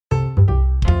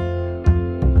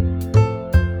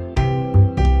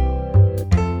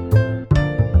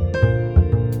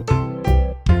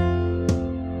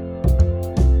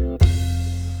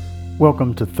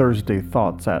Welcome to Thursday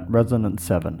Thoughts at Resonance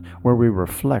 7, where we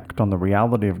reflect on the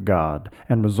reality of God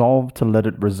and resolve to let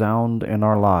it resound in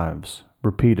our lives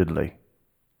repeatedly.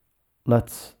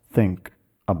 Let's think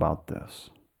about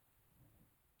this.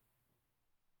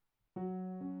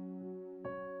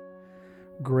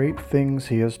 Great things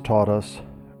He has taught us,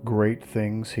 great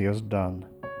things He has done.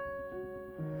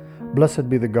 Blessed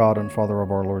be the God and Father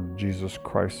of our Lord Jesus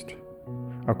Christ.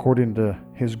 According to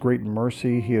His great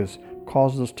mercy, He has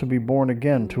caused us to be born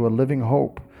again to a living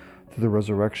hope through the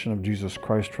resurrection of Jesus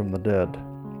Christ from the dead.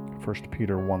 1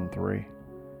 Peter 1:3.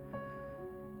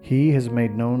 He has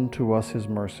made known to us His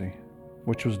mercy,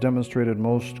 which was demonstrated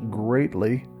most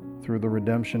greatly through the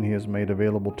redemption He has made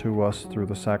available to us through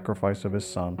the sacrifice of His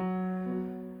Son.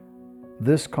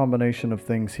 This combination of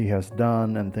things He has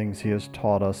done and things He has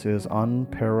taught us is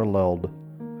unparalleled.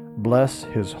 Bless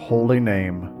His holy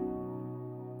name.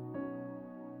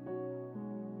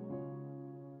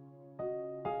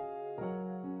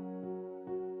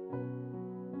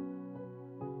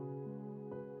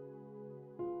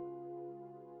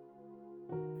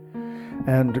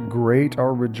 And great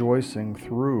our rejoicing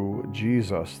through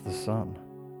Jesus the Son.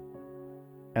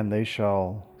 And they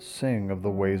shall sing of the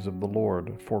ways of the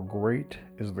Lord, for great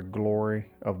is the glory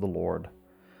of the Lord.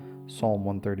 Psalm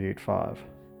 138:5.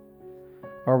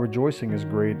 Our rejoicing is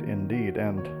great indeed,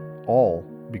 and all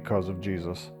because of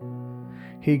Jesus.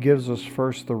 He gives us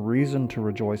first the reason to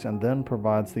rejoice, and then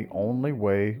provides the only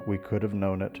way we could have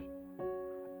known it,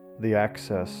 the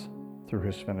access through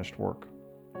His finished work.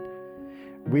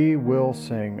 We will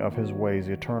sing of His ways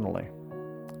eternally,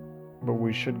 but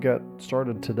we should get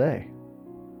started today.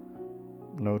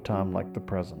 No time like the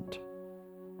present.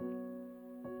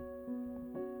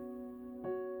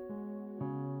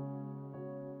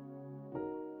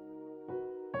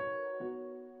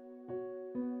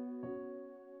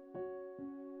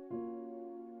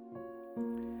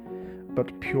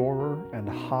 But purer and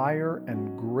higher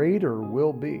and greater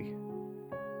will be.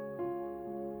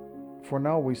 For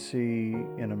now we see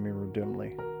in a mirror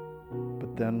dimly,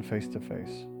 but then face to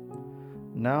face.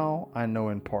 Now I know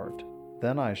in part,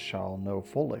 then I shall know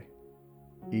fully,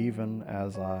 even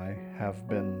as I have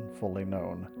been fully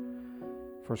known.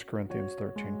 1 Corinthians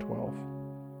 13:12.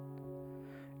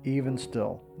 Even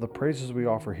still, the praises we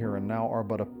offer here and now are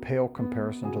but a pale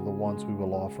comparison to the ones we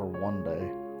will offer one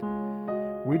day.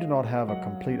 We do not have a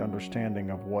complete understanding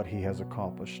of what He has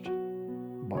accomplished,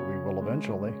 but we will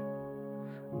eventually.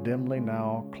 Dimly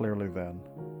now, clearly then.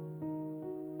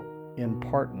 In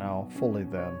part now, fully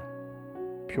then.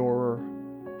 Purer,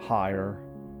 higher,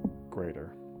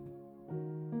 greater.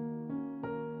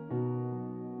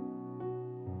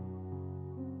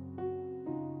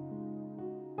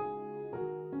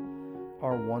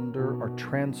 Our wonder, our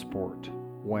transport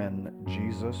when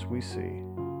Jesus we see.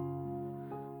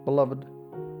 Beloved,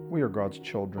 we are God's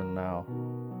children now,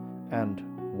 and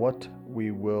what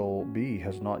we will be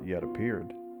has not yet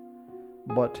appeared.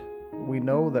 But we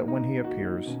know that when He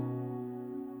appears,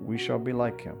 we shall be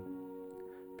like Him,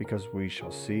 because we shall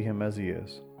see Him as He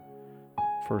is.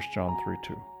 1 John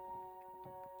 3:2.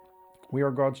 We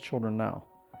are God's children now,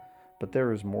 but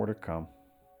there is more to come.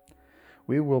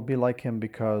 We will be like Him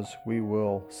because we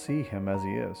will see Him as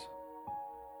He is.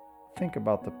 Think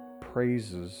about the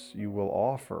praises you will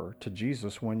offer to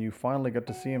Jesus when you finally get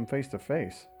to see Him face to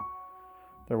face.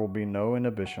 There will be no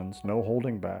inhibitions, no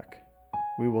holding back.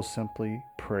 We will simply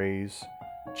praise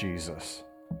Jesus.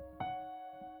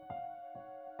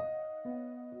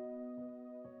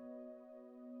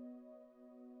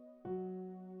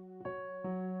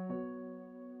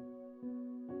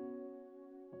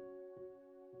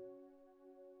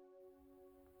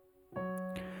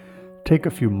 Take a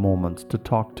few moments to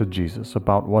talk to Jesus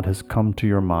about what has come to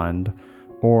your mind,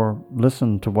 or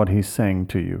listen to what He's saying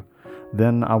to you.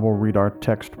 Then I will read our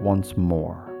text once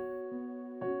more.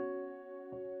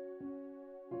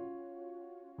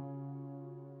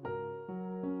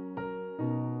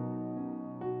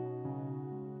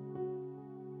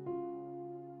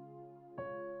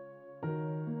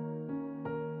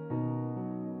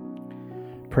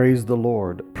 Praise the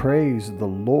Lord, praise the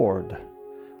Lord.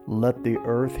 Let the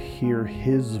earth hear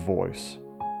His voice.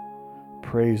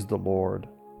 Praise the Lord,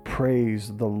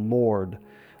 praise the Lord.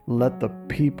 Let the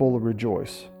people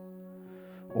rejoice.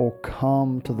 O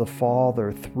come to the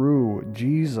Father through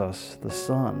Jesus the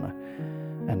Son,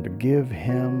 and give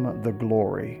Him the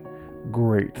glory.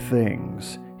 Great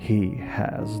things He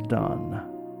has done.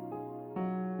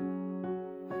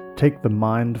 Take the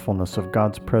mindfulness of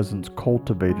God's presence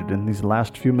cultivated in these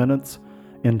last few minutes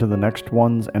into the next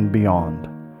ones and beyond.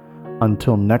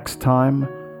 Until next time,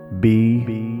 be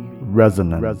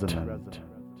resonant.